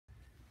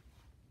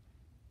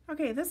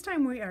Okay, this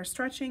time we are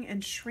stretching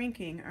and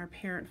shrinking our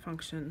parent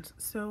functions.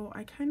 So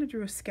I kind of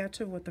drew a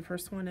sketch of what the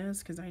first one is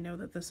because I know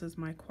that this is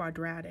my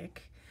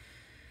quadratic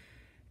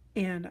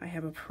and I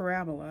have a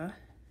parabola.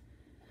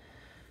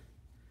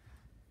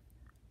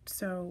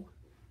 So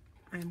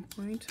I'm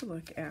going to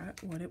look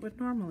at what it would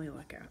normally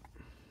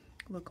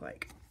look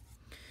like.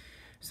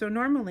 So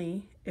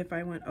normally if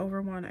I went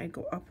over 1, I'd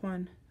go up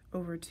 1,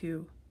 over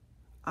 2,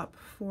 up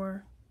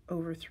 4,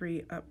 over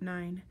 3, up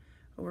 9,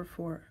 over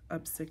 4,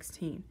 up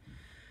 16.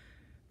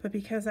 But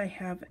because I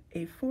have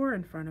a 4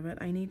 in front of it,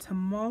 I need to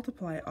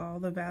multiply all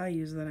the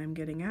values that I'm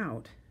getting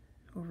out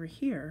over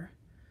here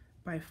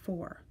by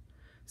 4.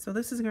 So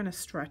this is going to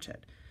stretch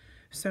it.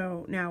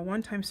 So now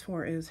 1 times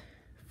 4 is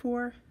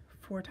 4,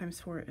 4 times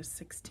 4 is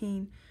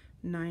 16,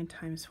 9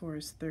 times 4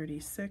 is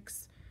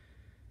 36,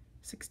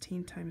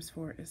 16 times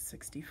 4 is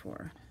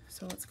 64.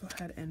 So let's go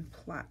ahead and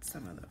plot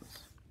some of those.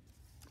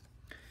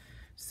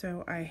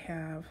 So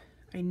I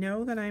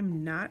know that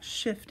I'm not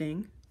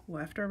shifting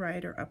left or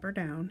right or up or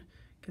down,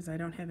 because I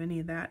don't have any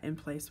of that in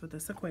place with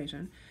this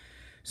equation.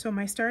 So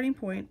my starting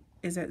point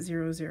is at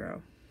 0,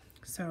 0.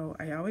 So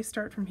I always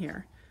start from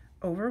here.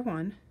 Over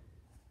 1,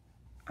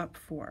 up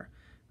 4.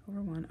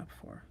 Over 1, up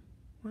 4.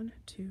 1,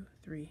 2,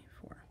 3,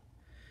 4.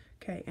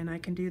 Okay, and I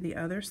can do the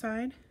other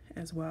side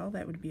as well.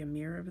 That would be a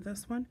mirror of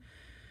this one.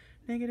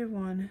 Negative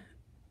 1,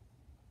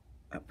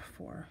 up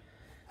 4.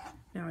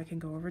 Now I can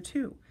go over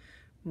 2.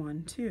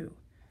 1, 2.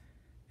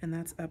 And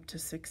that's up to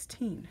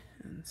 16.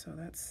 And so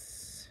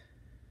that's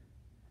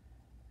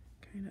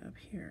kind of up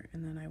here,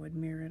 and then I would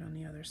mirror it on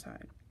the other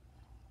side.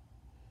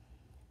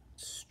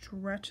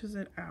 Stretches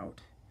it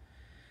out.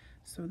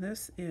 So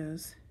this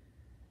is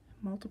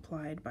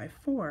multiplied by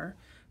 4,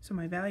 so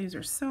my values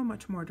are so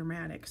much more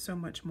dramatic, so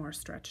much more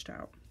stretched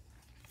out.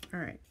 All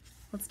right,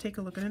 let's take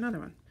a look at another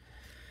one.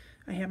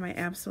 I have my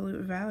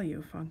absolute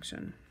value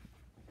function.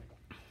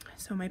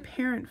 So my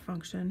parent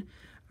function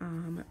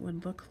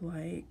would look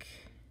like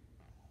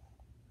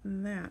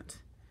that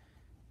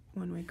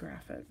when we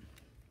graph it.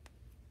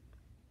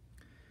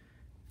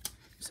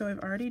 So I've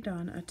already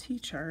done a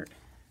t-chart.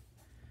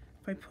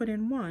 If I put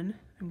in 1,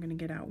 I'm going to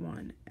get out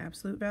 1.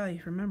 Absolute value,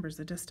 remember, is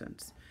the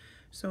distance.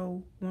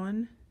 So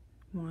 1,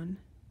 1.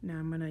 Now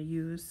I'm going to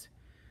use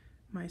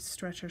my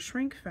stretch or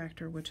shrink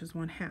factor, which is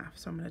 1/2.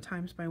 So I'm going to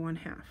times by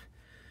 1/2.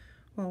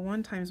 Well,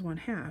 1 times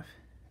 1/2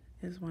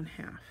 is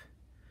 1/2.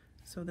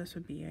 So this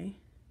would be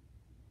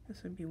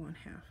 1/2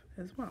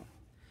 as well.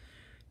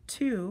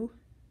 2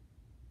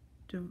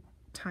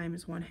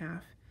 times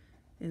 1/2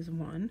 is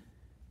 1.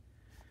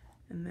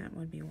 And that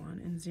would be 1,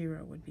 and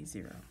 0 would be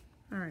 0.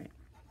 All right,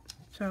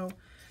 so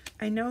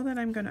I know that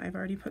I've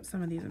already put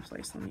some of these in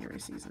place. Let me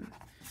erase these and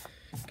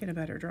get a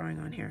better drawing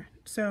on here.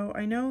 So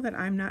I know that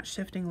I'm not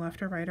shifting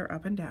left or right or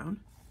up and down.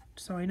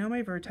 So I know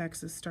my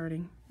vertex is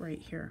starting right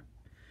here.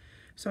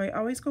 So I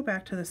always go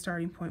back to the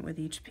starting point with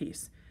each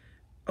piece.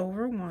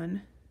 Over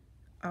 1,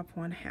 up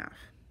 1/2. I'm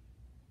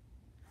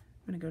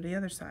going to go to the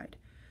other side.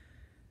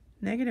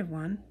 Negative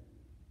 1,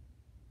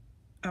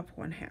 up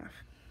 1/2.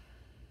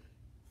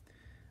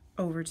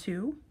 Over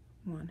 2,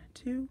 1,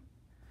 2,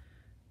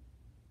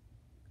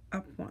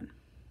 up 1.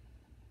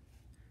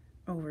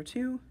 Over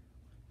 2,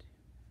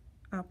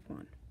 up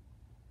 1.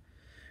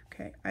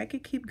 Okay, I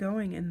could keep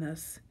going in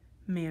this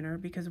manner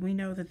because we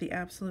know that the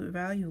absolute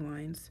value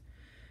lines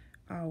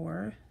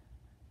are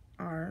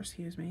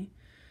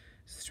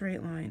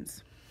straight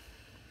lines.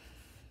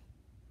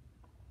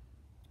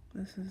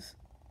 This is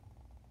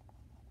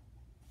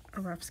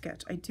a rough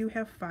sketch. I do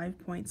have 5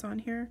 points on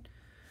here.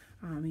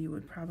 You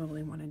would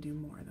probably want to do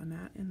more than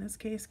that in this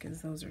case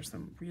because those are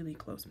some really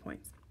close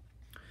points.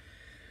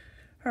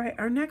 All right,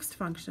 our next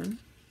function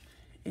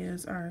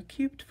is our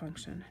cubed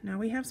function. Now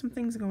we have some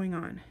things going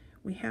on.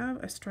 We have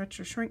a stretch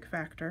or shrink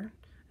factor.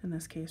 In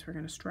this case, we're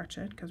going to stretch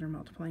it because we're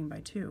multiplying by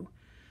 2.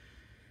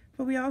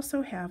 But we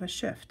also have a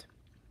shift.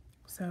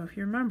 So if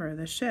you remember,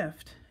 the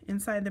shift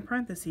inside the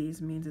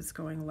parentheses means it's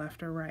going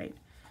left or right.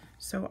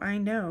 So I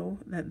know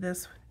that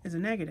this is a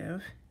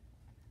negative.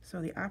 So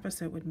the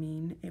opposite would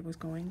mean it was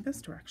going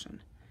this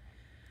direction.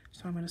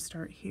 So I'm going to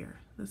start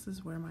here. This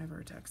is where my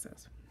vertex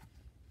is.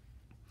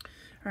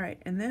 All right,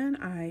 and then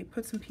I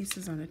put some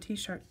pieces on a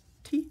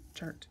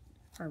t-chart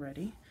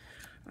already.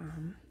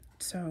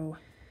 So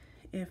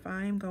if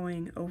I'm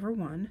going over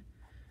 1,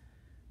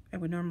 I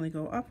would normally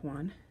go up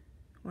 1.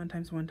 1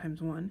 times 1 times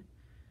 1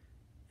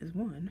 is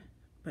 1.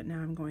 But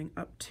now I'm going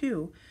up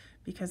 2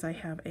 because I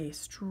have a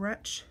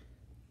stretch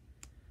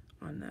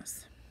on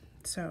this.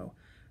 So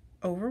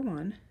over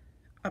 1,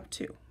 up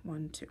 2,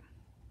 1, 2.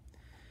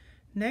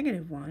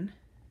 Negative 1,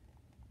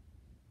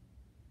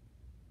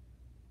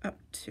 up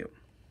 2.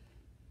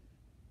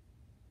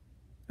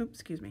 Oops,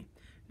 excuse me.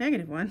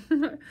 Negative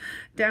 1,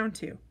 down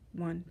 2,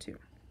 1, 2.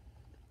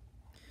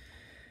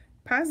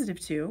 Positive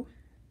 2,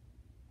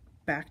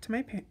 back to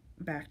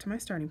my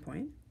starting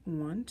point,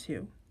 1,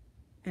 2,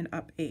 and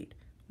up 8.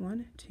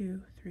 1,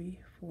 2, 3,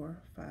 4,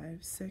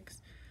 5,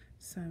 6,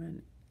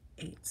 7,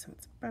 8. So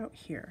it's about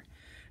here.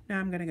 Now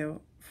I'm going to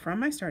go from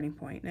my starting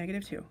point,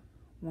 negative 2,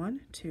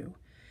 1, 2,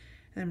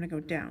 And I'm going to go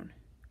down.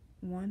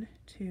 1,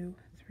 2,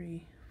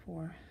 3,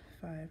 4,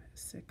 5,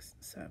 6,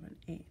 7,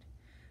 8.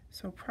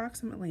 So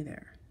approximately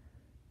there.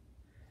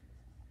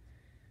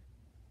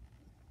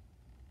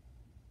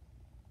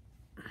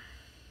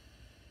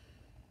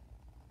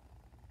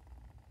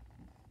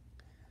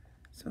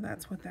 So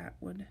that's what that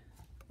would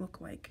look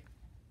like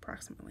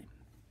approximately.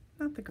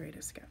 Not the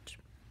greatest sketch,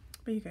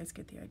 but you guys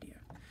get the idea.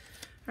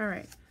 All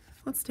right,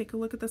 let's take a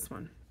look at this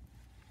one.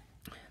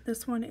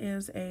 This one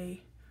is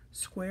a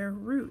square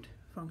root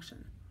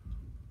function.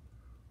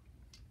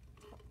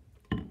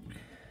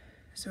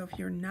 So if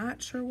you're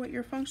not sure what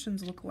your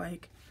functions look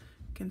like,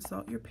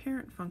 consult your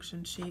parent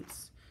function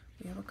sheets.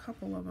 We have a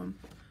couple of them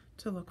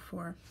to look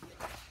for.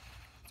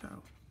 So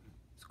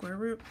square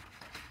root,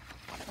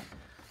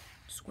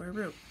 square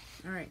root.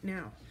 All right,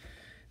 now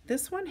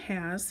this one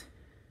has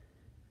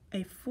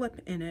a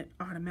flip in it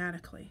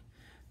automatically.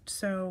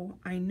 So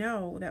I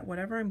know that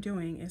whatever I'm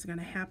doing is going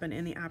to happen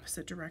in the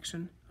opposite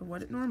direction of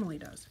what it normally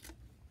does.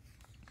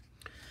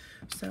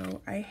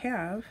 So I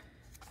have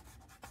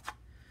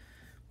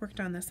worked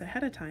on this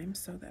ahead of time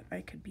so that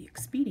I could be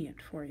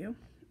expedient for you.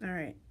 All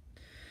right,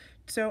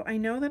 so I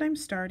know that I'm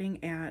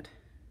starting at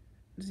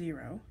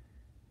 0.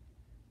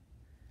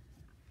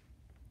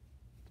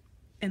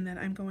 And then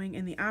I'm going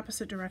in the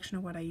opposite direction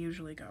of what I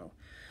usually go.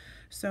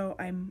 So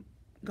I'm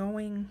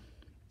going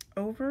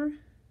over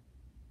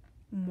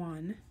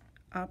 1,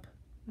 up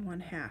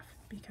 1/2,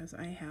 because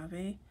I have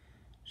a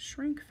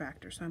shrink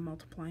factor, so I'm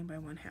multiplying by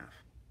 1/2.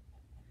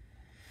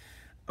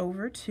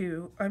 Over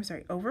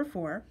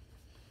 4,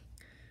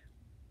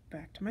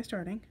 back to my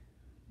starting,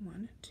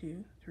 1,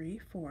 2, 3,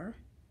 4,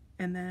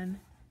 and then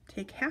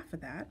take half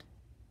of that,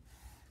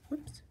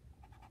 whoops,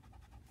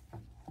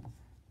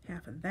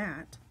 half of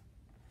that,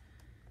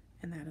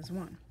 and that is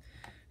 1.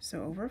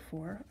 So over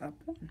 4, up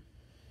 1.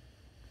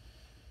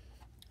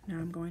 Now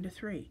I'm going to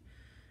 3.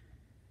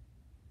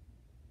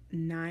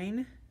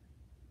 9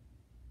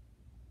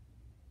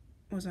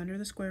 was under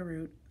the square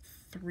root.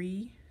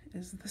 3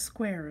 is the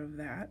square of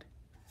that.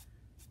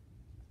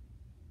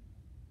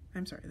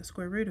 I'm sorry, the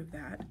square root of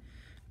that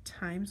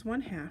times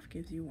 1/2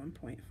 gives you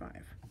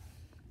 1.5.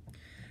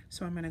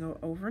 So I'm going to go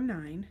over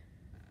 9.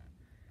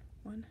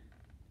 1,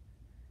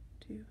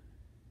 2,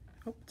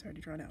 oh, it's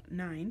already drawn out.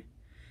 9.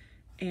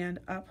 And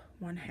up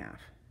 1/2,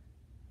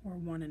 or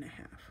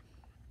 1.5.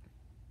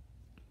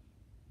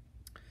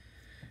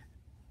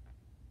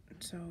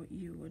 So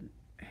you would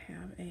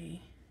have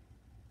a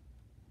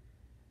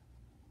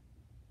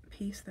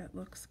piece that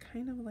looks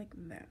kind of like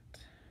that.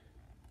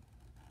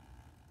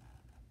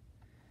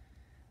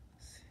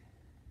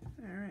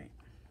 All right,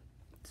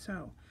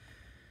 so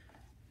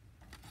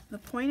the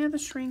point of the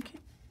shrink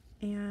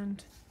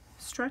and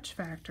stretch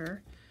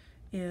factor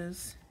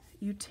is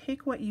you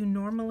take what you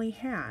normally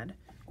had,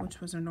 which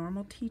was a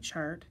normal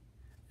T-chart,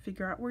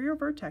 figure out where your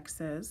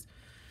vertex is,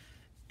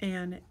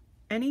 and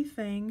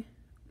anything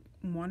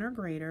 1 or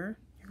greater,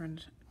 you're going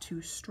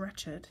to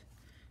stretch it.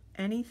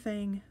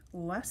 Anything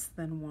less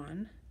than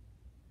 1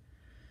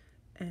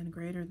 and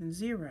greater than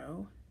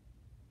 0,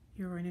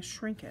 you're going to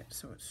shrink it,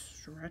 so it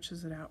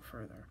stretches it out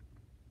further.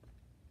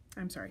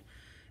 I'm sorry,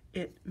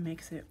 it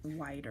makes it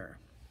wider.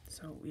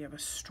 So we have a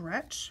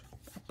stretch,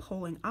 a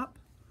pulling up,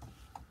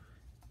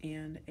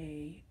 and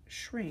a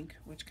shrink,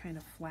 which kind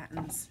of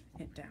flattens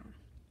it down.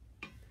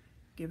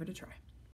 Give it a try.